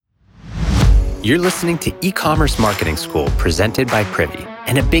You're listening to E-Commerce Marketing School presented by Privy.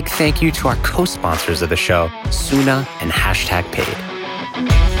 And a big thank you to our co-sponsors of the show, Suna and #Paid.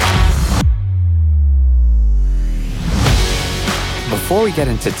 Before we get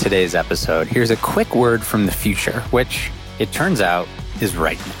into today's episode, here's a quick word from the future, which it turns out is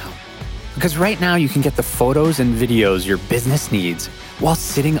right now. Because right now you can get the photos and videos your business needs while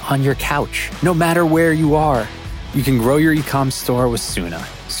sitting on your couch, no matter where you are. You can grow your e-com store with Suna.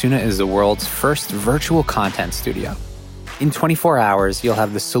 Suna is the world's first virtual content studio. In 24 hours, you'll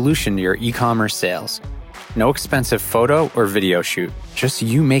have the solution to your e-commerce sales. No expensive photo or video shoot, just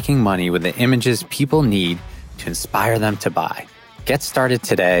you making money with the images people need to inspire them to buy. Get started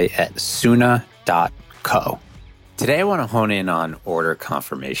today at suna.co. Today, I want to hone in on order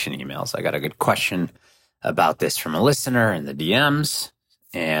confirmation emails. I got a good question about this from a listener in the DMs.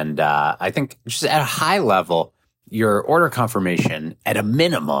 And I think just at a high level, your order confirmation, at a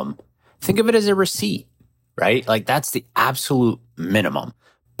minimum, think of it as a receipt, right? Like that's the absolute minimum.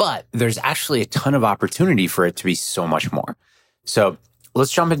 But there's actually a ton of opportunity for it to be so much more. So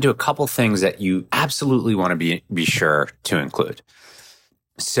let's jump into a couple things that you absolutely want to be sure to include.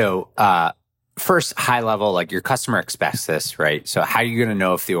 So first, high level, like your customer expects this, right? So how are you going to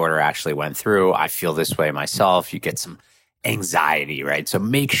know if the order actually went through? I feel this way myself. You get some anxiety, right? So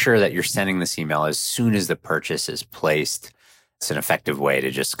make sure that you're sending this email as soon as the purchase is placed. It's an effective way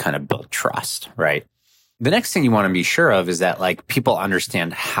to just kind of build trust, right? The next thing you want to be sure of is that like people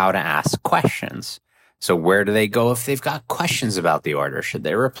understand how to ask questions. So where do they go if they've got questions about the order? Should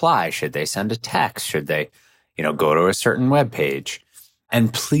they reply? Should they send a text? Should they, go to a certain web page?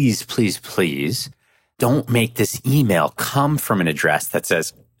 And please, please, please don't make this email come from an address that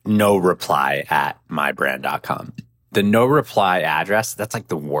says no reply at mybrand.com. The no reply address, that's like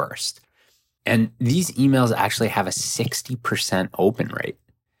the worst. And these emails actually have a 60% open rate.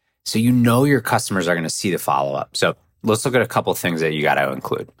 So your customers are going to see the follow-up. So let's look at a couple of things that you got to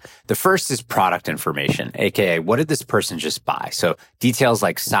include. The first is product information, aka what did this person just buy? So details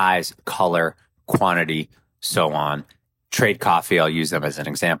like size, color, quantity, so on. Trade Coffee, I'll use them as an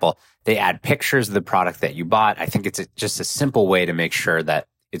example. They add pictures of the product that you bought. I think it's just a simple way to make sure that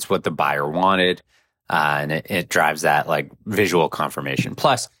it's what the buyer wanted. And it drives that like visual confirmation.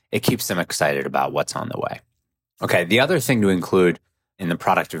 Plus, it keeps them excited about what's on the way. Okay, the other thing to include in the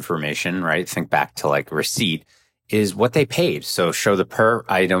product information, right? Think back to like receipt, is what they paid. So show the per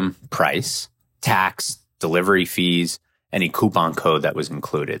item price, tax, delivery fees, any coupon code that was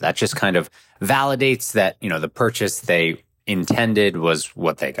included. That just kind of validates that, the purchase they intended was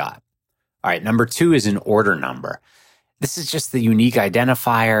what they got. All right, number 2 is an order number. This is just the unique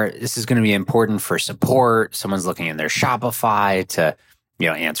identifier. This is going to be important for support. Someone's looking in their Shopify to,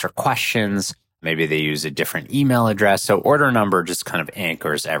 answer questions. Maybe they use a different email address. So order number just kind of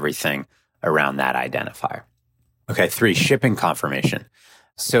anchors everything around that identifier. Okay, 3, shipping confirmation.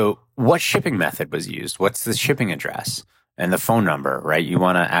 So what shipping method was used? What's the shipping address and the phone number, right? You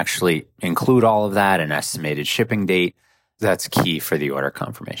want to actually include all of that, an estimated shipping date. That's key for the order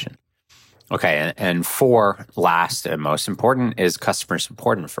confirmation. Okay, and 4, last and most important, is customer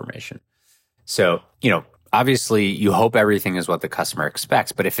support information. So, obviously you hope everything is what the customer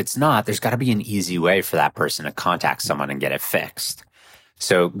expects, but if it's not, there's got to be an easy way for that person to contact someone and get it fixed.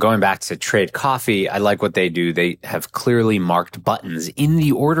 So going back to Trade Coffee, I like what they do. They have clearly marked buttons in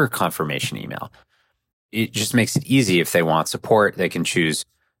the order confirmation email. It just makes it easy. If they want support, they can choose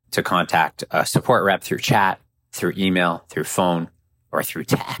to contact a support rep through chat, through email, through phone, or through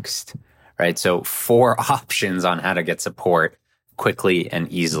text. Right? So 4 options on how to get support quickly and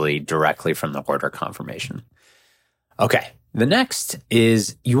easily directly from the order confirmation. Okay. The next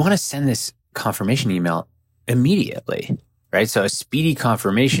is you want to send this confirmation email immediately, right? So a speedy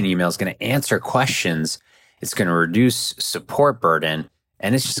confirmation email is going to answer questions. It's going to reduce support burden,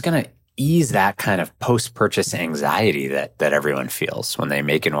 and it's just going to ease that kind of post-purchase anxiety that everyone feels when they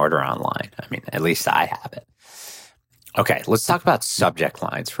make an order online. I mean, at least I have it. Okay. Let's talk about subject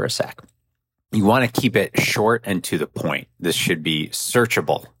lines for a sec. You want to keep it short and to the point. This should be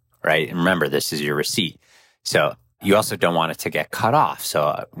searchable, right? And remember, this is your receipt. So you also don't want it to get cut off.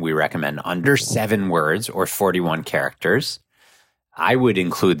 So we recommend under 7 words or 41 characters. I would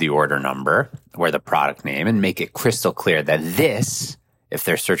include the order number or the product name and make it crystal clear that this, if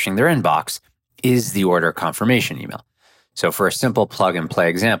they're searching their inbox, is the order confirmation email. So for a simple plug and play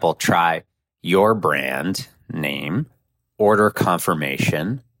example, try your brand name, order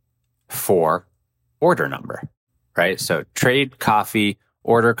confirmation, for order number, right? So Trade Coffee,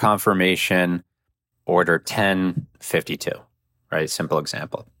 order confirmation, order 1052, right? Simple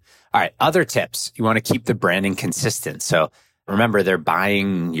example. All right. Other tips. You want to keep the branding consistent. So remember, they're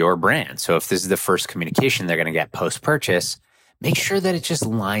buying your brand. So if this is the first communication they're going to get post-purchase, make sure that it just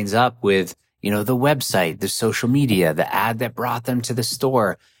lines up with, the website, the social media, the ad that brought them to the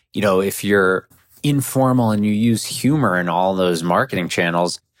store. If you're informal and you use humor in all those marketing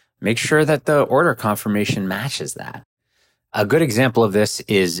channels, make sure that the order confirmation matches that. A good example of this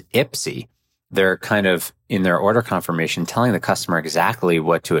is Ipsy. They're kind of in their order confirmation telling the customer exactly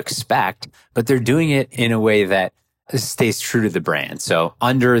what to expect, but they're doing it in a way that stays true to the brand. So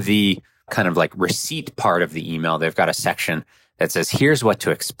under the kind of like receipt part of the email, they've got a section that says, here's what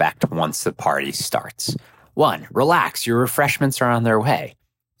to expect once the party starts. 1, relax, your refreshments are on their way.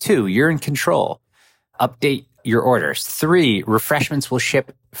 2, you're in control. Update your orders. 3, refreshments will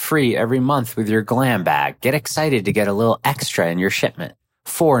ship free every month with your glam bag. Get excited to get a little extra in your shipment.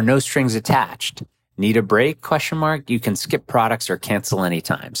 4, no strings attached. Need a break? You can skip products or cancel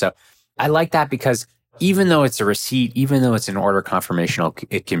anytime. So I like that because even though it's a receipt, even though it's an order confirmation,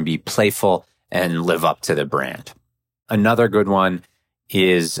 it can be playful and live up to the brand. Another good one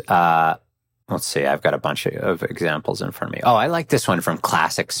is, let's see, I've got a bunch of examples in front of me. Oh, I like this one from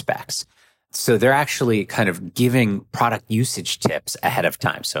Classic Specs. So they're actually kind of giving product usage tips ahead of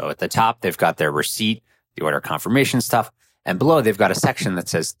time. So at the top, they've got their receipt, the order confirmation stuff. And below, they've got a section that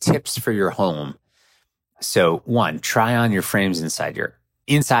says tips for your home. So 1, try on your frames inside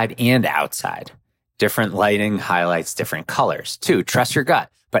and outside. Different lighting, highlights, different colors. 2, trust your gut,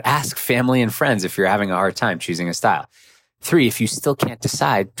 but ask family and friends if you're having a hard time choosing a style. 3, if you still can't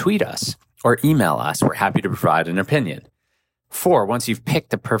decide, tweet us or email us. We're happy to provide an opinion. 4, once you've picked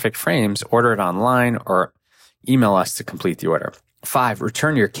the perfect frames, order it online or email us to complete the order. 5,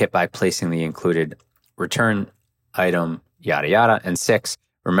 return your kit by placing the included return item, yada, yada. And 6,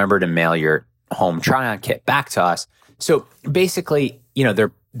 remember to mail your home try-on kit back to us. So basically,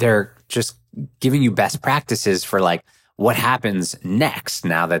 they're just giving you best practices for like what happens next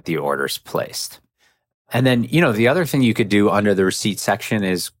now that the order's placed. And then, the other thing you could do under the receipt section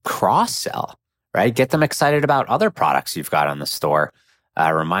is cross-sell, right? Get them excited about other products you've got on the store.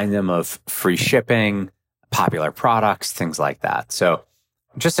 Remind them of free shipping, popular products, things like that. So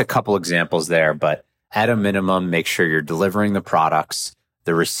just a couple examples there, but at a minimum, make sure you're delivering the products,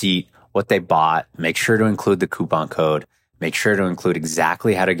 the receipt, what they bought. Make sure to include the coupon code. Make sure to include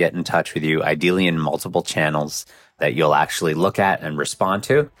exactly how to get in touch with you, ideally in multiple channels that you'll actually look at and respond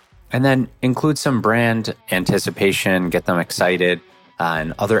to. And then include some brand anticipation, get them excited,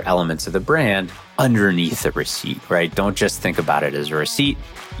 and other elements of the brand underneath the receipt, right? Don't just think about it as a receipt.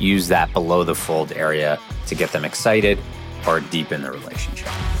 Use that below the fold area to get them excited or deepen the relationship.